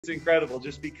incredible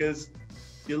just because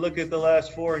you look at the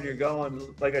last four and you're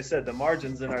going, like I said, the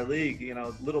margins in our league,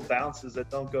 little bounces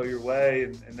that don't go your way.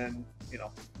 And then,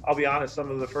 I'll be honest, some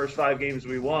of the first 5 games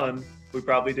we won, we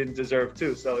probably didn't deserve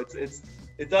too. So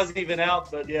it doesn't even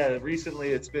out. But yeah, recently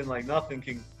it's been like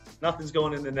nothing's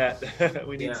going in the net.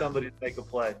 We need somebody to make a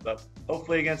play. But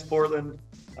hopefully against Portland,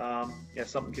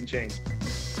 something can change.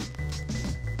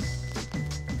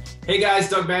 Hey guys,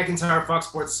 Doug McIntyre, Fox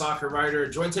Sports soccer writer,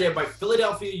 joined today by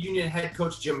Philadelphia Union head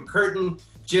coach Jim Curtin.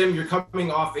 Jim, you're coming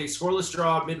off a scoreless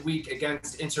draw midweek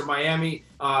against Inter Miami.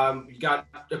 You got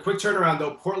a quick turnaround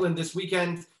though, Portland this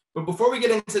weekend. But before we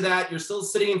get into that, you're still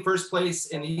sitting in first place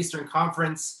in the Eastern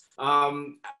Conference.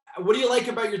 What do you like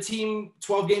about your team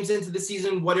 12 games into the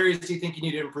season? What areas do you think you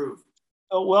need to improve?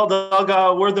 Well,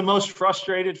 Doug, we're the most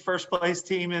frustrated first place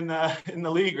team in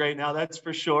the league right now. That's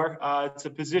for sure. It's a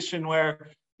position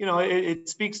where it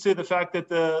speaks to the fact that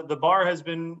the bar has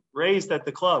been raised at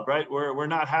the club, right? We're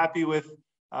not happy with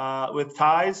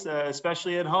ties,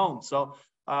 especially at home. So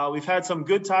we've had some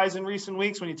good ties in recent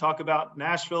weeks. When you talk about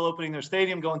Nashville opening their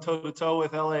stadium, going toe-to-toe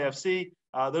with LAFC,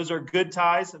 those are good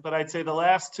ties. But I'd say the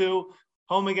last two,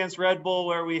 home against Red Bull,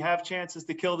 where we have chances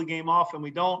to kill the game off and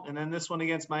we don't, and then this one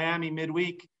against Miami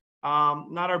midweek,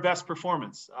 not our best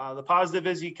performance. The positive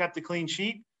is you kept a clean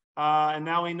sheet. And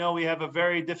now we know we have a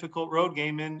very difficult road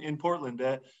game in Portland,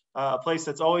 a place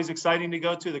that's always exciting to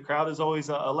go to. The crowd is always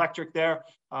electric there,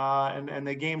 and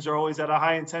the games are always at a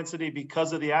high intensity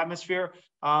because of the atmosphere.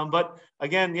 But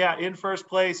again, in first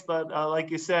place. But like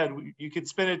you said, you could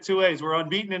spin it two ways. We're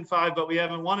unbeaten in 5, but we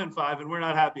haven't won in 5, and we're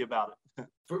not happy about it.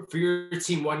 For your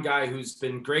team, one guy who's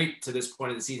been great to this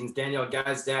point of the season is Daniel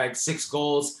Gazdag, 6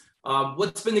 goals.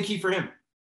 What's been the key for him?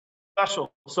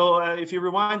 Special. So if you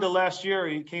rewind to last year,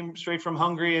 he came straight from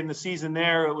Hungary in the season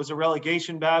there. It was a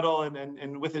relegation battle,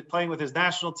 and with it playing with his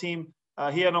national team,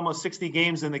 he had almost 60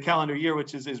 games in the calendar year,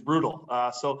 which is brutal.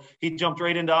 So he jumped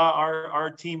right into our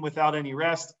team without any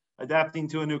rest, adapting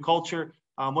to a new culture.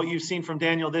 What you've seen from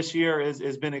Daniel this year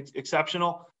has been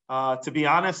exceptional. To be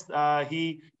honest,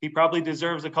 he probably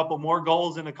deserves a couple more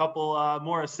goals and a couple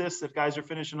more assists if guys are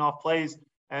finishing off plays.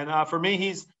 And for me,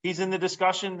 he's in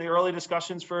the early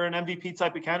discussions for an MVP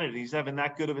type of candidate. He's having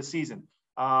that good of a season.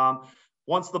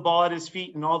 Once the ball at his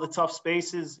feet and all the tough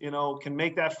spaces, can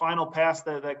make that final pass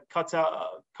that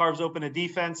carves open a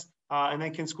defense, and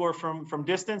then can score from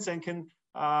distance and can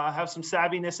have some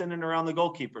savviness in and around the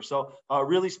goalkeeper. So a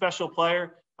really special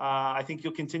player. I think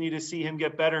you'll continue to see him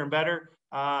get better and better.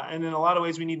 And in a lot of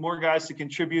ways, we need more guys to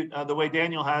contribute the way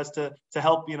Daniel has to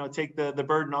help, take the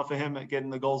burden off of him at getting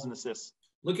the goals and assists.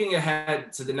 Looking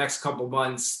ahead to the next couple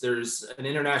months, there's an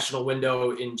international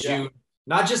window in June,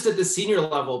 not just at the senior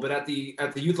level, but at the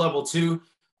youth level too.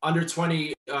 Under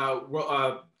 20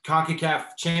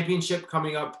 CONCACAF championship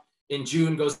coming up in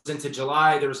June, goes into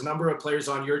July. There's a number of players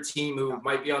on your team who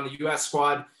might be on the U.S.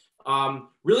 squad.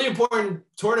 Really important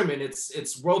tournament.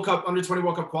 It's World Cup, under 20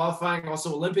 World Cup qualifying,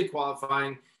 also Olympic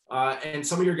qualifying. And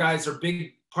some of your guys are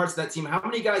big parts of that team. How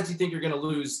many guys do you think you're going to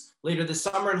lose later this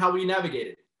summer, and how will you navigate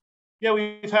it? Yeah,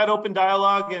 we've had open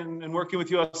dialogue, and working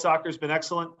with U.S. Soccer has been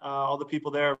excellent. All the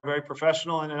people there are very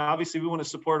professional, and obviously we want to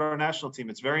support our national team.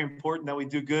 It's very important that we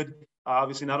do good,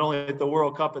 obviously not only at the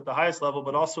World Cup at the highest level,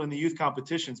 but also in the youth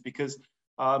competitions, because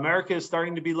America is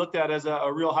starting to be looked at as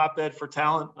a real hotbed for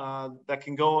talent that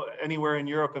can go anywhere in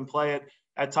Europe and play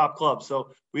at top clubs.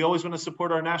 So we always want to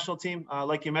support our national team.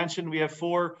 Like you mentioned, we have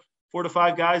four to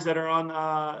five guys that are on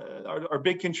are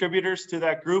big contributors to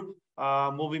that group.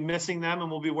 We'll be missing them, and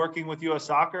we'll be working with U.S.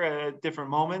 Soccer at different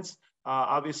moments.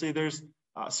 Obviously, there's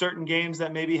certain games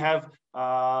that maybe have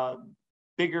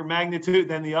bigger magnitude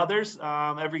than the others.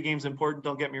 Every game's important,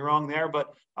 don't get me wrong there,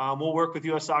 but we'll work with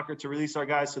U.S. Soccer to release our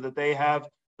guys so that they have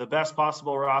the best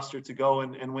possible roster to go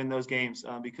and win those games.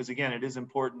 Because, again, it is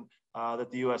important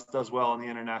that the U.S. does well on the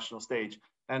international stage.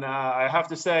 And I have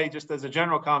to say, just as a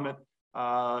general comment,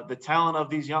 the talent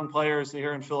of these young players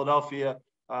here in Philadelphia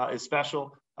is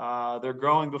special. They're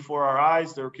growing before our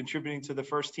eyes. They're contributing to the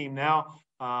first team now.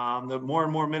 The more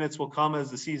and more minutes will come as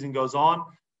the season goes on.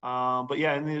 But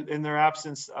yeah, in their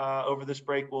absence over this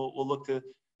break, we'll look to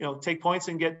take points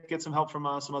and get some help from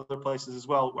some other places as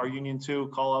well. Our Union 2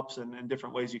 call-ups and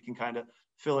different ways you can kind of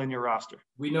fill in your roster.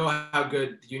 We know how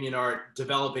good the Union are at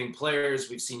developing players.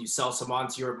 We've seen you sell some on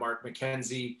to your Mark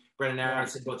McKenzie, Brendan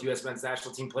Aronson, both U.S. men's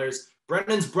national team players.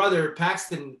 Brendan's brother,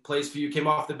 Paxton, plays for you, came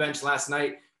off the bench last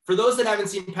night. For those that haven't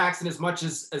seen Paxton as much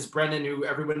as Brendan, who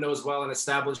everyone knows well, an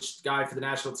established guy for the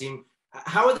national team,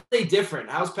 how are they different?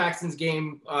 How's Paxton's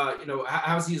game?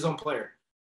 How's he his own player?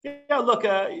 Yeah, look,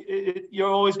 you're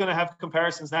always going to have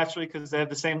comparisons naturally because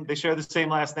they share the same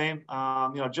last name.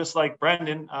 Just like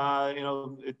Brendan,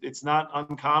 it's not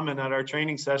uncommon at our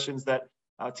training sessions that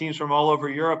teams from all over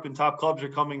Europe and top clubs are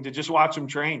coming to just watch him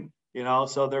train.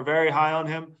 So they're very high on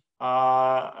him.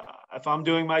 If I'm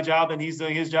doing my job and he's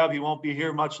doing his job, he won't be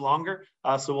here much longer.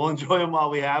 So we'll enjoy him while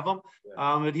we have him.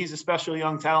 But he's a special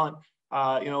young talent.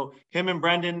 Him and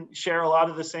Brendan share a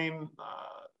lot of the same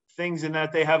things in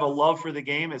that they have a love for the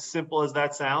game, as simple as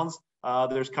that sounds.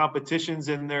 There's competitions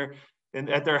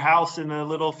at their house in a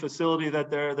little facility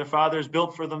that their fathers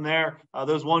built for them there.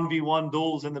 Those 1v1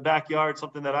 duels in the backyard,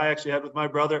 something that I actually had with my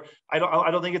brother. I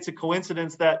don't think it's a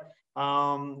coincidence that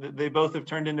they both have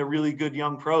turned into really good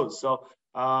young pros. So,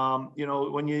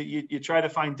 when you try to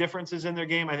find differences in their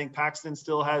game, I think Paxton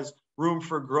still has room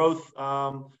for growth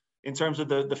in terms of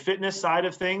the fitness side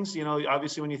of things.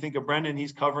 Obviously when you think of Brendan,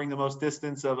 he's covering the most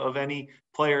distance of any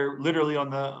player literally on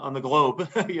the globe,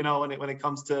 when it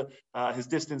comes to his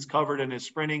distance covered and his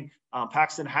sprinting.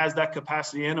 Paxton has that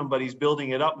capacity in him, but he's building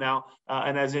it up now.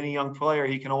 And as any young player,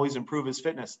 he can always improve his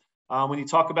fitness. When you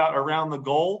talk about around the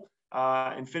goal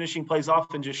and finishing plays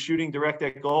off and just shooting direct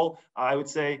at goal, I would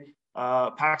say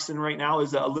Paxton right now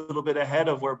is a little bit ahead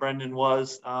of where Brendan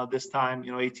was this time,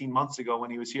 18 months ago when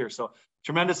he was here. So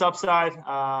tremendous upside,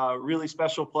 really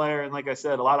special player. And like I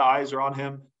said, a lot of eyes are on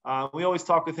him. We always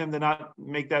talk with him to not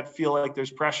make that feel like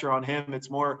there's pressure on him. It's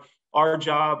more our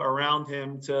job around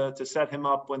him to set him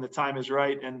up when the time is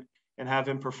right and have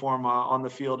him perform on the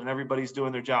field. And everybody's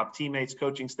doing their job, teammates,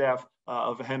 coaching staff,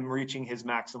 of him reaching his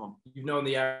maximum. You've known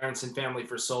the Aronson family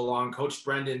for so long. Coached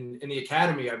Brendan in the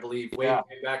academy, I believe, way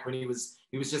back when he was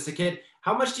just a kid.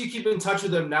 How much do you keep in touch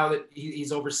with him now that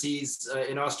he's overseas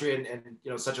in Austria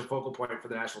and such a focal point for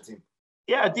the national team?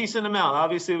 Yeah, a decent amount.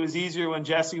 Obviously, it was easier when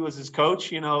Jesse was his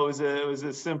coach. It was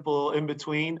a simple in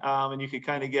between, and you could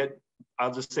kind of get,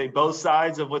 I'll just say, both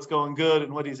sides of what's going good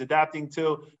and what he's adapting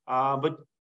to. But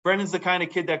Brendan's the kind of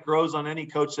kid that grows on any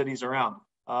coach that he's around.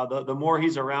 The more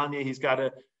he's around you, he's got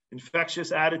an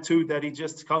infectious attitude that he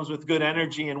just comes with good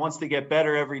energy and wants to get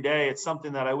better every day. It's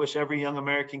something that I wish every young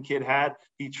American kid had.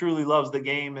 He truly loves the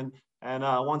game and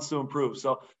wants to improve.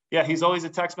 So yeah, he's always a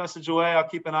text message away. I'll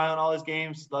keep an eye on all his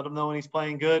games, let him know when he's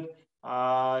playing good.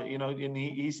 And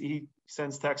he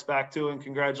sends text back too and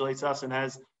congratulates us and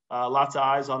has lots of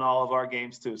eyes on all of our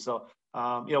games too. So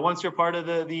once you're part of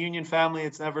the Union family,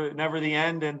 it's never the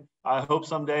end. And I hope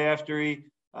someday after he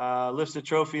lifts a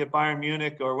trophy at Bayern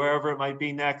Munich or wherever it might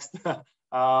be next,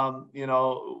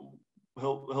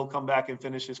 he'll come back and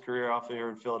finish his career off here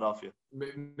in Philadelphia.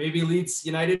 Maybe Leeds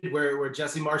United, where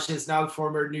Jesse Marsch is now, the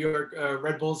former New York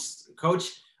Red Bulls coach.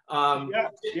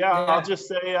 I'll just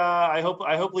say I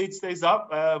hope Leeds stays up.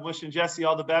 Wishing Jesse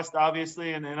all the best,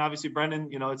 obviously, and obviously Brendan.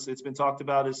 It's been talked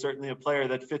about as certainly a player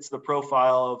that fits the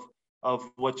profile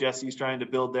of what Jesse's trying to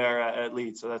build there at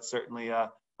Leeds. So that's certainly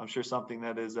I'm sure something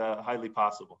that is highly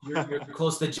possible. You're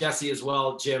close to Jesse as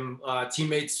well, Jim.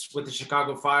 Teammates with the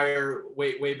Chicago Fire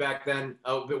way back then,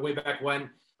 way back when.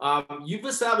 You've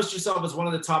established yourself as one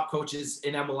of the top coaches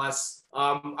in MLS.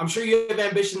 I'm sure you have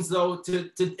ambitions, though,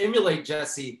 to emulate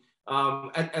Jesse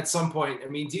at some point. I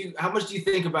mean, how much do you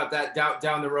think about that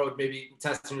down the road, maybe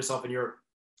testing yourself in Europe?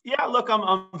 Yeah, look,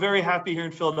 I'm very happy here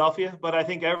in Philadelphia, but I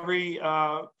think every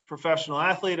professional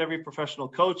athlete, every professional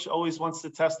coach always wants to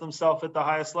test themselves at the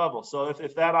highest level. So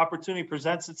if that opportunity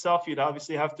presents itself, you'd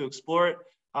obviously have to explore it.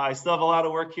 I still have a lot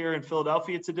of work here in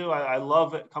Philadelphia to do. I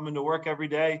love it, coming to work every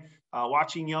day,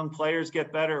 watching young players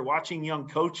get better, watching young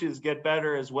coaches get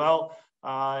better as well,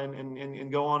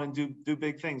 and go on and do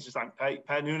big things. Just like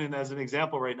Pat Noonan as an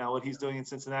example right now, what he's doing in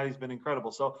Cincinnati has been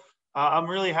incredible. So I'm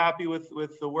really happy with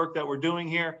the work that we're doing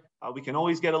here. We can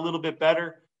always get a little bit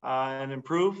better and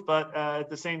improve, but at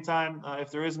the same time,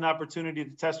 if there is an opportunity to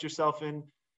test yourself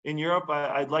in Europe,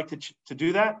 I'd like to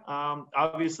do that.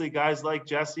 Obviously, guys like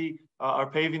Jesse are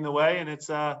paving the way, and it's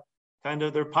kind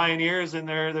of they're pioneers, and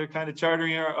they're kind of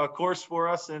chartering a course for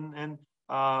us, and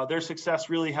their success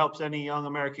really helps any young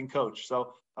American coach.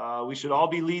 So we should all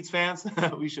be Leeds fans.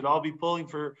 We should all be pulling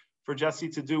for Jesse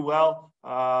to do well.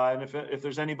 And if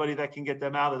there's anybody that can get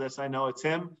them out of this, I know it's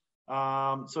him.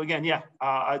 So again,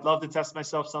 I'd love to test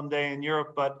myself someday in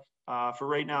Europe, but for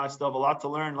right now, I still have a lot to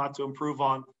learn, a lot to improve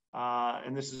on.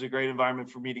 And this is a great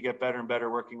environment for me to get better and better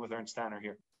working with Ernst Tanner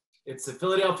here. It's the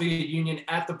Philadelphia Union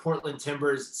at the Portland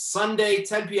Timbers, Sunday,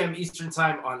 10 p.m. Eastern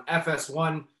time on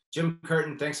FS1. Jim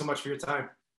Curtin, thanks so much for your time.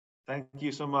 Thank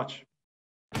you so much.